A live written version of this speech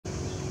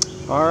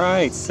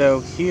Alright, so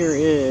here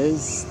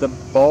is the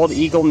bald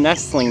eagle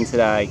nestling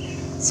today.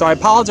 So I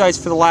apologize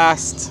for the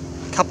last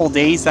couple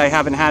days that I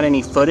haven't had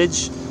any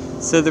footage.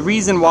 So the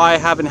reason why I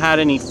haven't had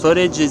any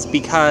footage is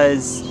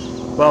because,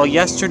 well,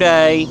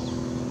 yesterday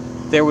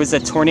there was a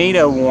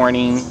tornado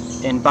warning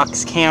in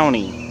Bucks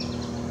County.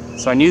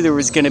 So I knew there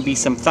was going to be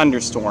some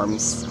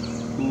thunderstorms.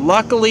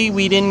 Luckily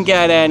we didn't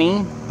get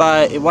any,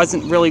 but it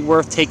wasn't really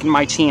worth taking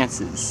my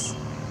chances.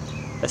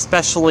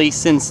 Especially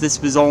since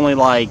this was only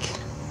like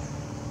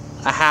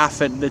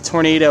the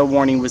tornado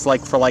warning was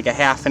like for like a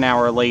half an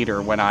hour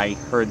later when I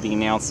heard the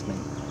announcement.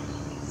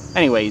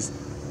 Anyways,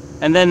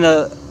 and then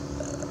the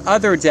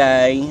other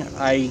day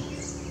I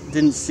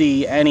didn't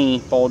see any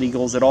bald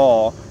eagles at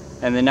all,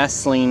 and the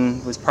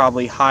nestling was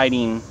probably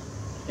hiding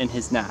in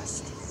his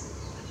nest.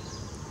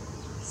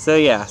 So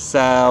yeah,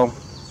 so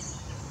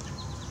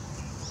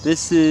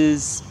this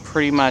is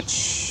pretty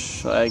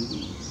much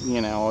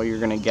all you're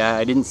gonna get.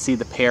 I didn't see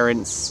the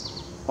parents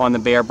on the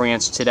bare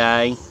branch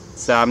today,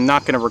 so I'm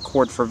not going to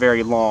record for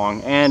very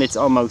long, and it's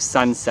almost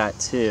sunset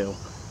too,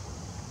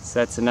 so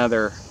that's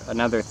another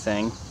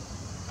thing.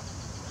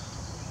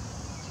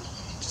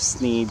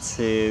 Just need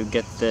to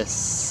get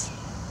this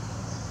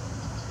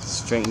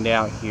straightened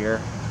out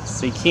here.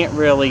 So you can't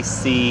really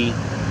see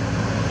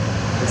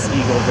this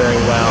eagle very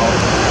well.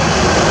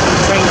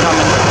 Train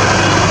coming.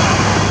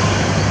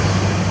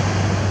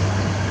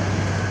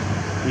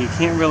 You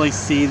can't really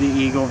see the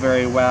eagle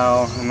very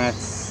well, and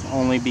that's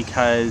only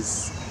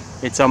because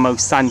it's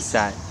almost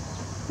sunset.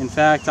 In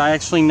fact, I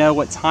actually know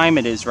what time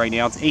it is right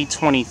now. It's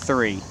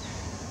 8:23.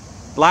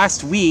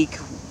 Last week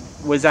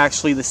was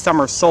actually the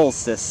summer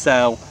solstice,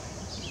 so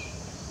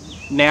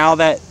now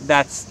that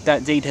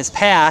date has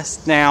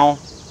passed, now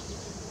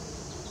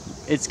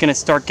it's going to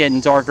start getting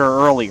darker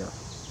earlier.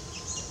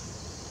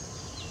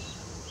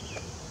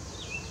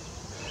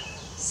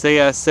 So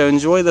yeah, so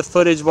enjoy the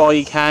footage while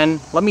you can.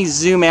 Let me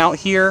zoom out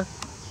here,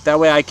 that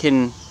way I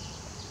can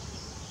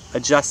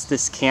adjust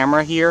this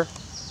camera here.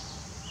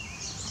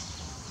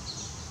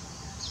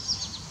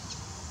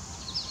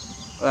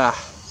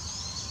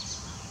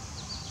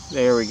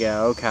 There we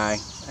go, okay.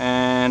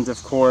 And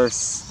of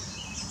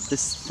course,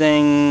 this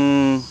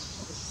thing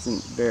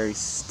isn't very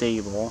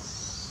stable.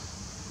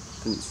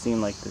 Doesn't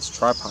seem like this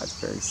tripod's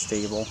very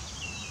stable.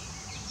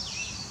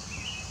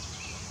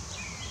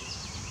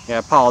 Yeah, I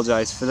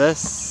apologize for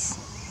this.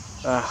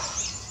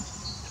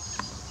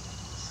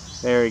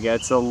 There we go,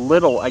 it's a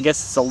little, I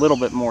guess it's a little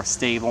bit more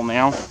stable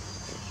now.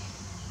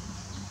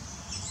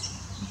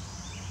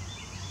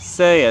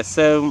 So yeah,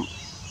 so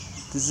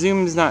the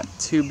zoom's not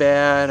too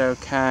bad,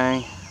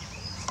 okay.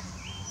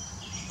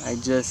 I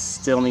just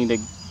still need to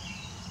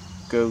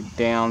go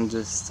down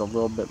just a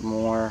little bit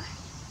more.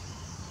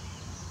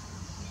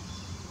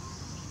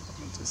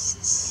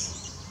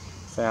 Just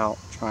without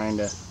trying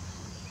to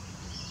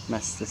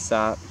mess this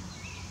up.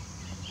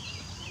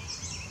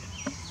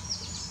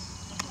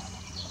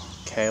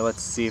 Okay,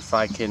 let's see if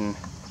I can.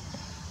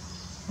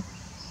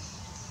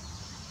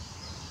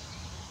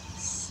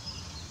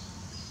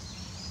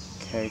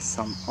 Okay,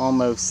 so I'm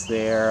almost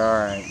there.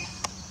 Alright.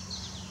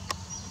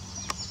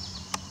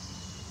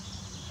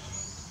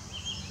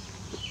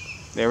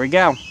 There we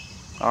go.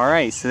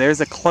 Alright, so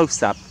there's a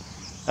close-up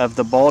of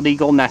the bald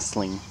eagle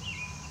nestling.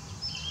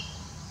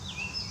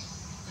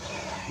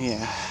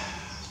 Yeah.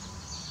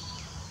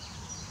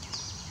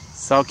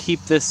 So I'll keep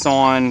this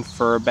on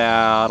for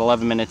about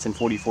 11 minutes and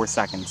 44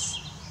 seconds.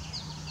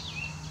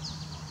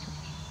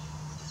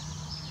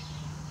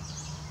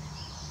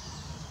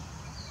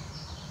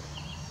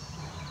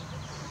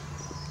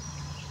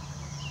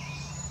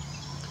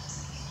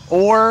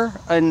 Or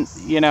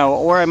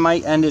I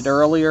might end it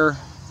earlier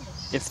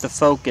if the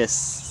focus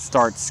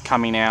starts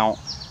coming out,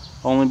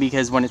 only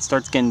because when it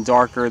starts getting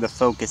darker, the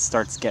focus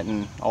starts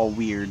getting all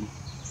weird.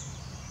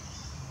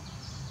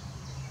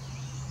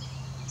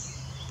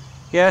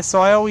 Yeah, so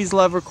I always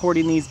love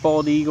recording these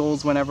bald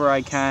eagles whenever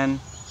I can.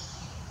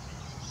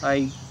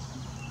 I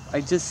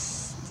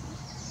just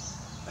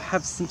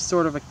have some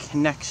sort of a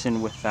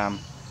connection with them,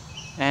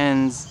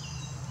 and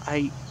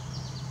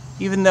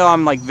even though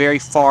I'm like very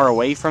far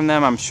away from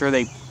them, I'm sure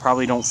they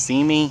probably don't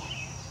see me.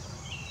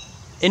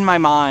 In my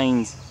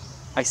mind,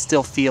 I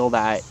still feel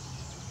that,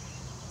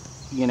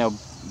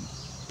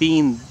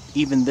 being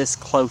even this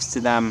close to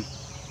them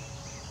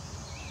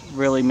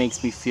really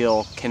makes me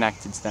feel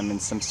connected to them in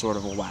some sort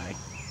of a way.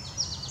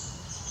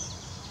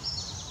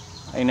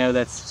 I know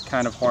that's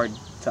kind of hard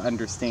to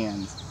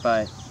understand,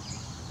 but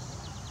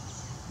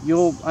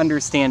you'll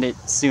understand it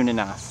soon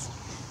enough.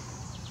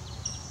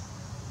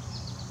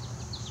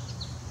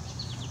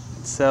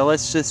 So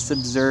let's just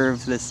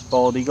observe this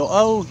bald eagle.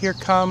 Oh, here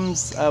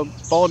comes a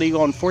bald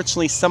eagle.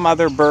 Unfortunately, some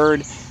other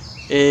bird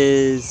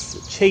is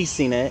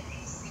chasing it.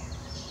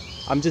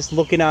 I'm just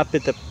looking up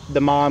at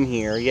the mom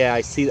here. Yeah,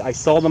 I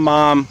saw the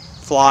mom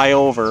fly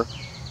over.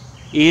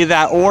 Either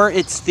that or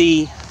it's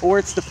the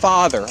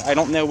father. I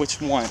don't know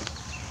which one.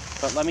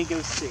 But let me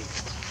go see.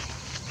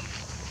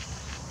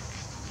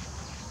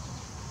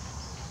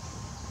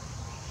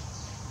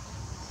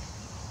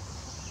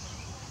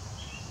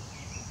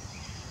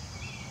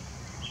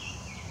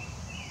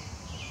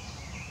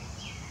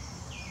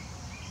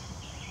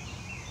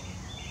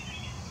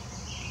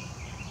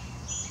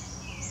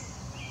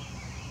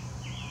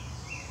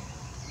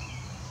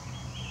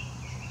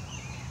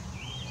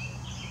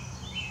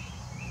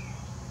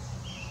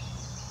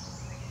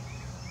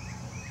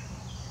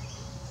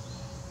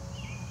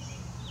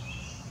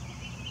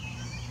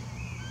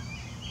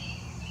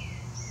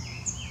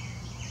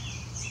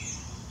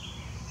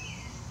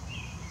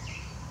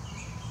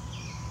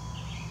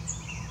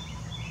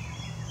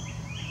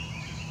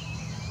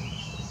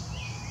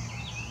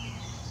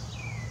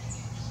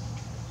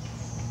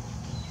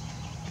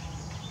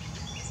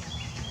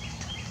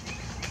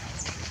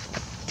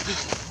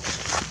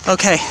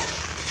 Okay,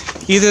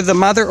 either the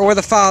mother or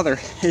the father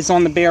is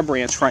on the bare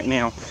branch right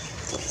now.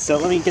 So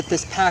let me get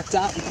this packed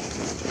up.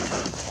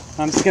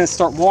 I'm just gonna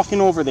start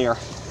walking over there.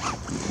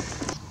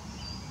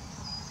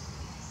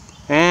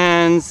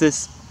 And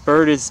this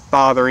bird is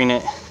bothering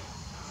it.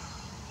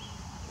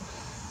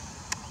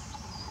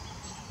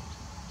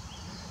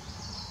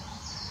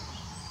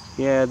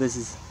 Yeah, this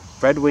is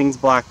Red Winged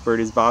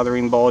Blackbird is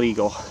bothering bald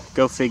eagle.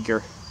 Go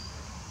figure.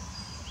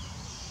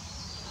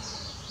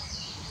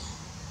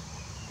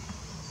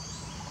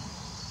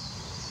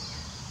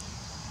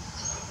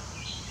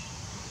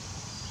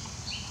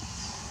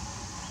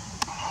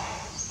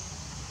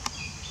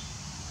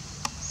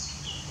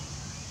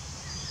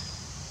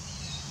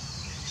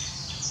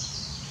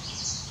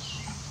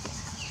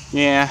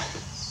 Yeah,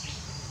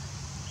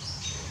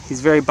 he's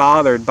very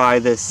bothered by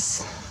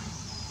this.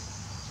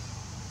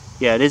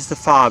 Yeah, it is the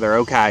father.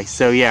 Okay,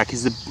 so yeah,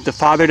 because the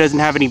father doesn't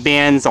have any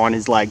bands on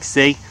his legs.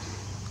 See?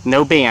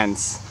 No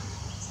bands.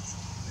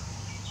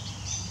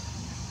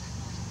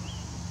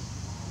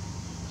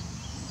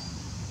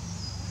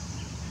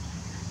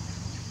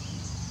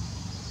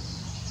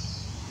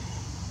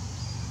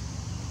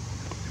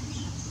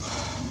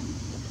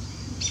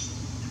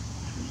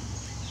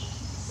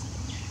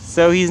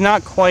 So he's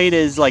not quite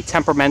as like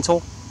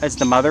temperamental as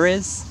the mother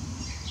is,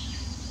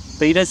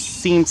 but he does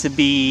seem to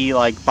be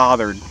like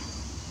bothered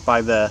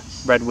by the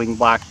red-winged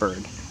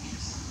blackbird.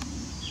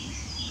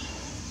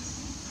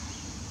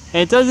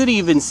 And it doesn't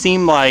even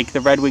seem like the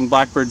red-winged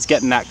blackbird's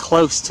getting that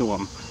close to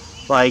him.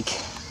 Like,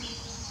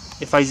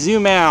 if I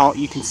zoom out,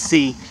 you can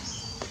see.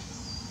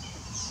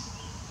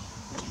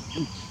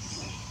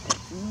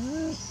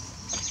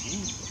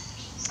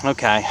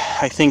 Okay,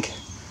 I think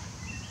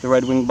the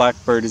red-winged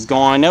blackbird is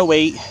gone. No,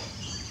 wait.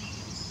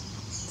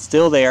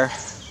 Still there.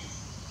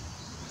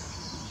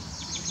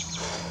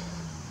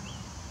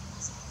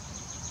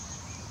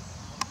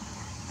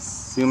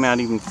 Zoom out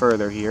even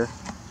further here.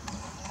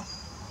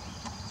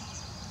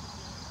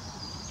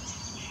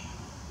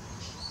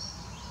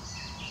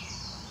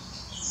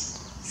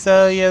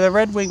 So yeah, the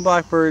red-winged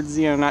blackbirds,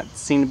 not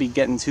seem to be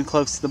getting too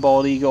close to the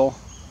bald eagle.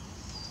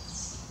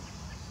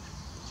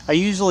 I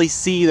usually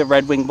see the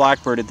red-winged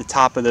blackbird at the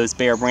top of those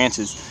bare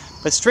branches,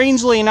 but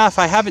strangely enough,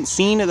 I haven't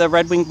seen the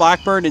red-winged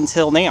blackbird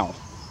until now.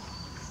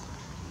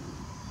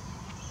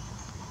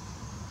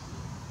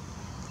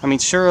 I mean,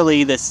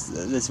 surely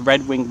this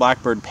red-winged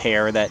blackbird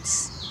pair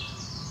that's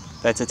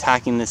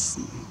attacking this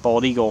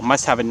bald eagle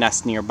must have a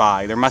nest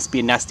nearby. There must be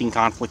a nesting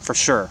conflict for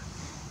sure.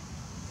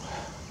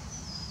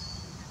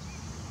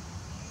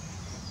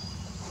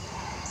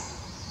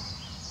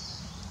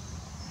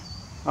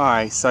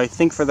 Alright, so I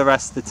think for the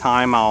rest of the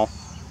time I'll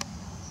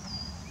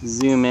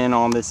zoom in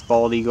on this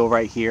bald eagle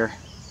right here.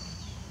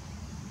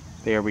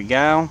 There we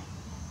go.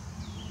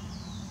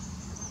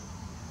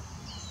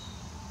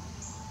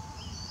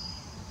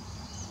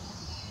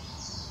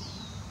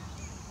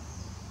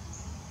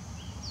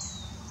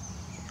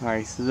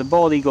 Alright, so the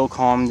bald eagle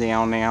calmed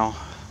down now.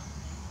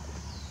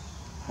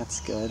 That's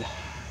good.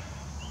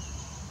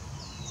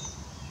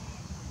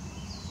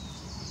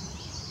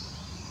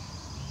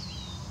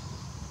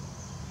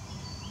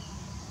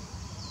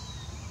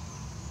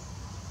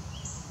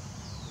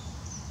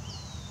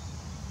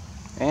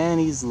 And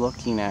he's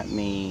looking at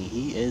me.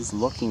 He is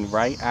looking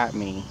right at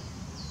me.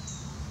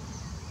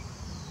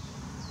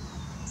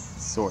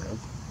 Sort of.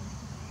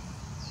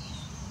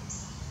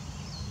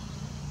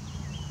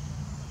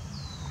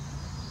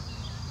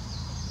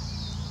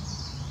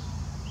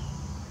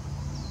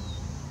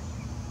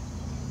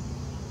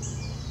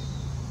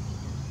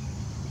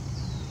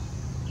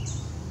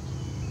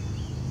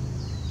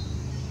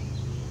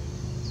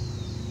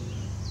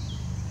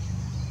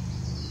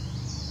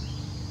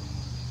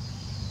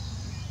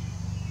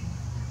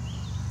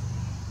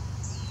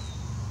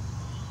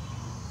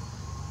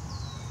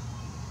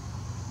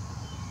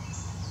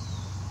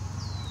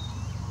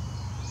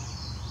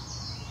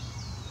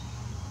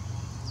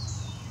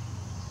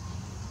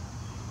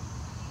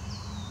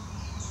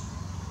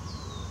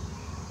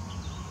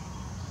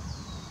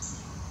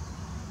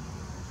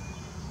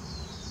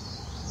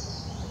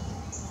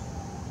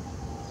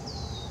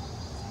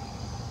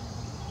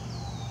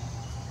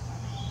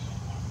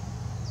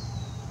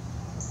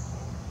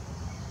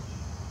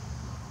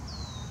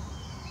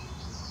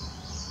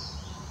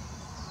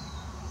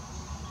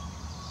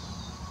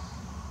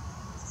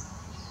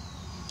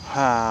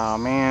 Oh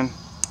man,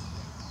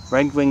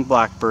 Red Winged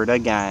Blackbird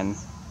again.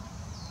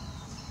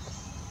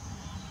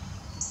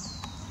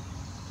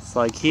 It's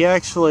like he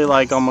actually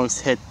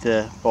almost hit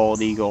the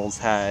bald eagle's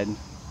head.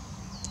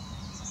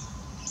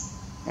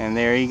 And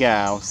there you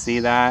go,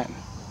 see that?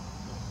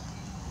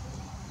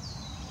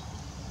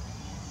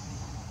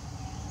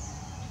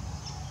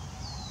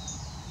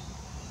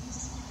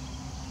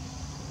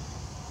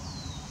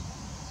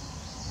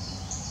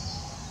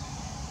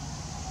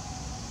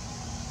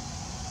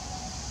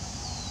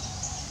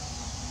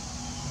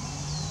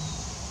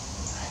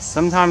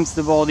 Sometimes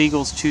the bald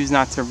eagles choose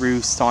not to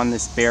roost on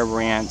this bare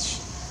branch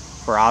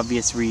for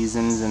obvious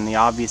reasons, and the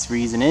obvious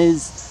reason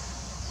is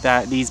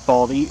that these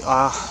bald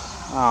eagles,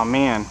 Oh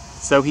man,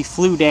 so he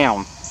flew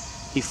down.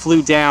 He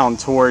flew down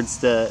towards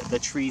the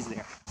trees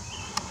there.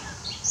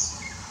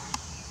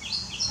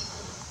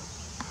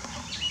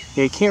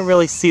 Yeah, you can't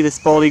really see this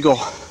bald eagle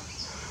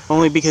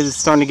only because it's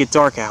starting to get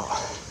dark out.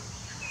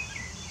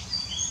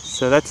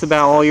 So that's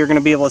about all you're going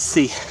to be able to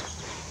see.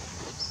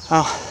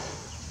 Oh,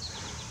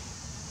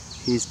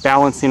 he's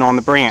balancing on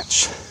the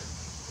branch.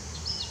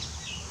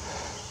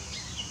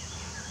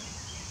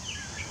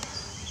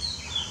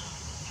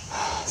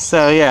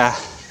 So yeah,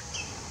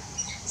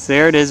 so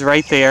there it is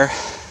right there.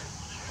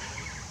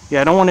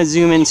 Yeah, I don't want to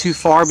zoom in too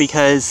far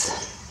because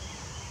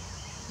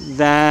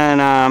then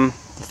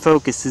the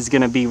focus is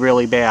going to be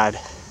really bad.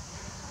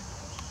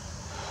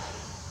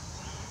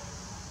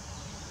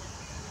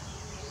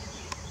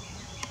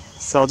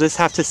 So I'll just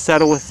have to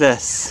settle with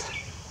this.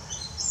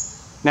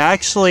 Now I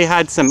actually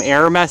had some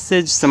error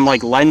message, some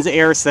like lens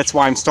error, so that's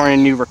why I'm starting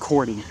a new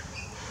recording.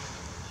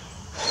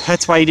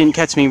 That's why you didn't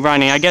catch me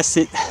running. I guess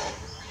it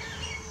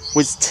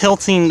was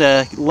tilting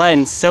the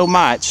lens so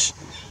much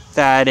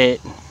that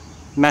it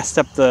messed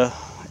up the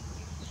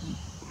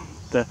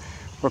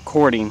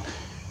recording.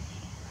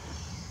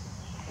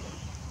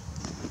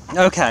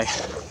 Okay,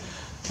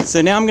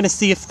 so now I'm going to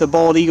see if the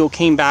bald eagle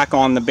came back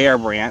on the bare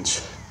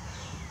branch.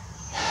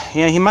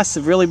 Yeah, he must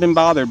have really been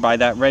bothered by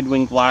that red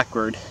winged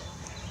blackbird.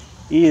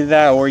 Either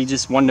that or he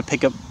just wanted to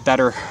pick up a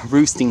better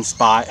roosting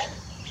spot.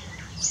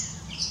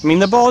 I mean,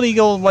 the bald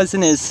eagle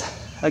wasn't as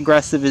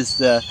aggressive as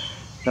the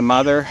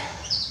mother,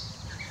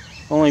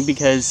 only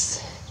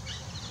because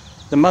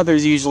the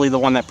mother's usually the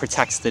one that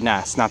protects the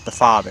nest, not the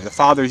father. The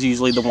father's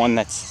usually the one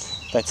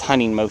that's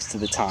hunting most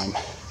of the time.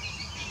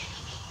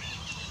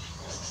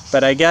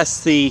 But I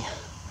guess the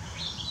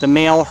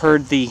male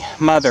heard the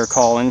mother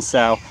calling,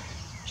 so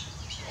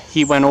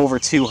he went over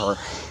to her.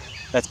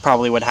 That's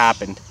probably what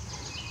happened.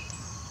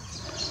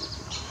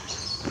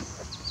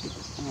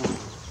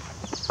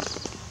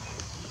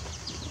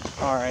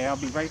 Alright, I'll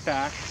be right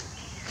back.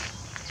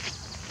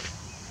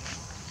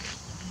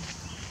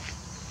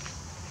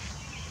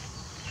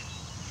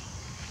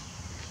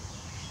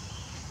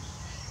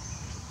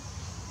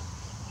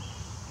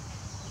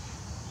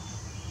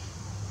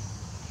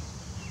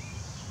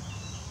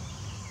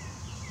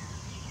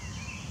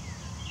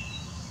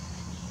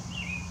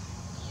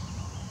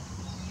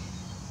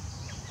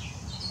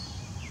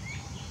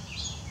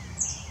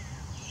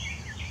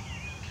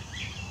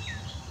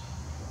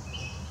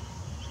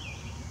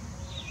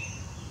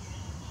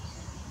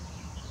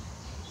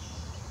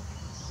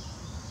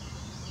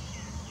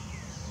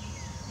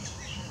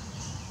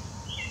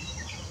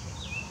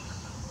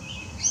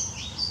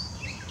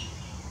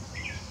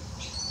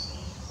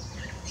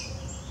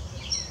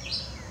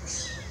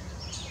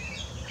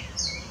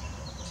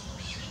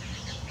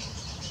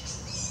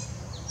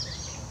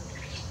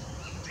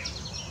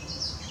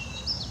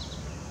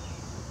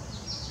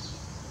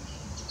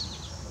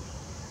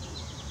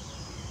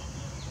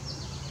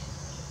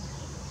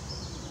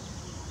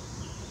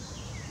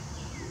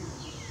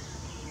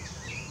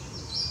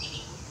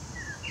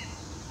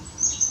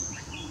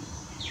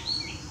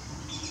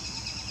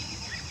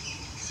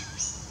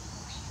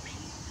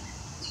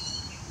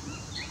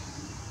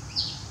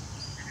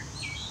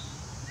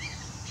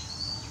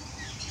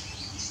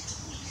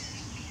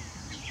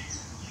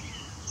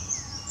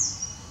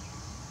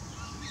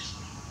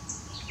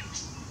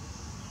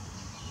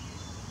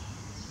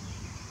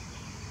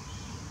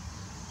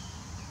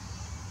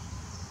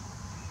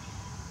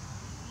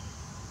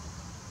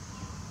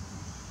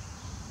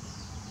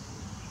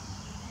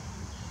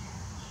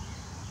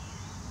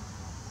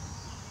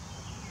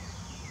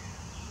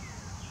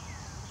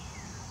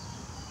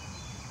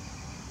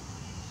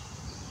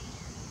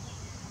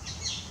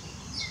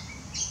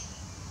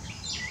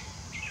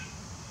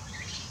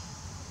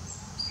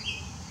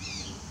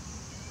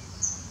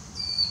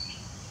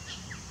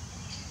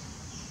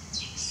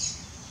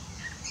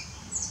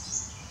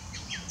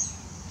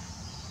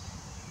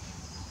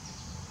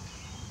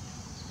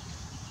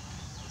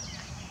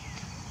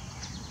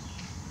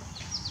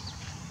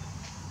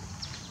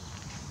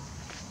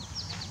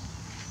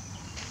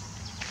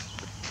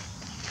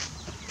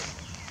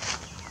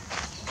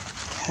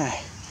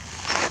 Okay,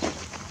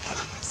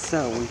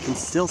 so we can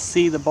still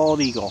see the bald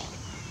eagle,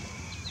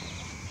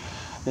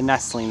 the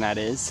nestling that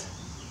is.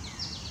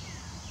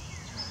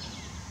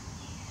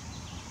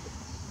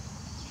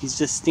 He's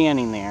just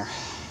standing there,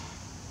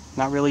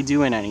 not really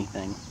doing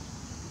anything.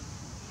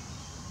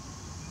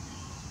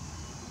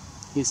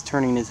 He's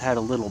turning his head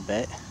a little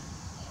bit.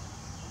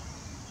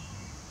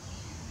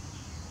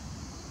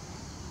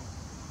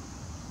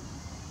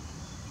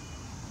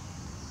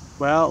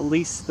 Well, at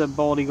least the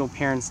bald eagle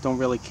parents don't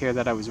really care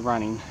that I was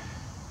running.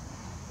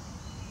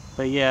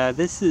 But yeah,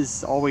 this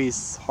is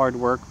always hard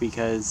work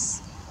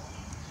because,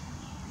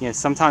 you know,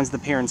 sometimes the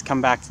parents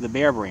come back to the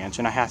bare branch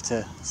and I have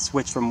to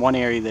switch from one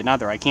area to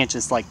another. I can't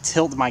just like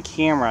tilt my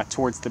camera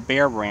towards the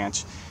bare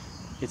branch.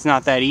 It's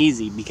not that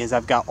easy because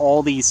I've got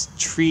all these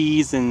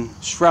trees and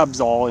shrubs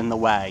all in the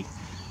way.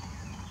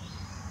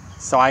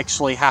 So I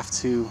actually have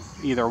to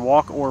either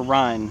walk or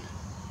run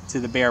to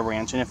the bare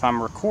branch. And if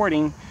I'm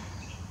recording,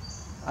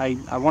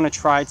 I want to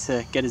try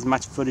to get as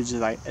much footage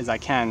as I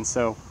can,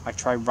 so I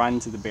try run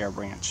to the bare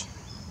branch.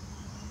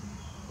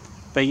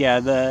 But yeah,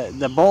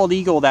 the bald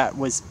eagle that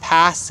was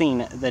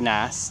passing the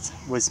nest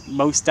was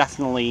most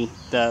definitely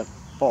the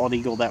bald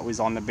eagle that was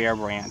on the bare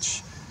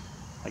branch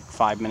like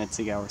 5 minutes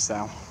ago or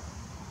so.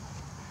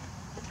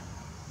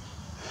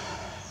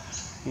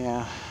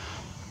 Yeah.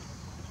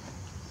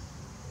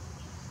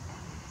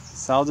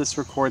 So I'll just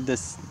record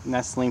this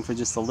nestling for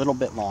just a little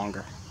bit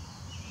longer.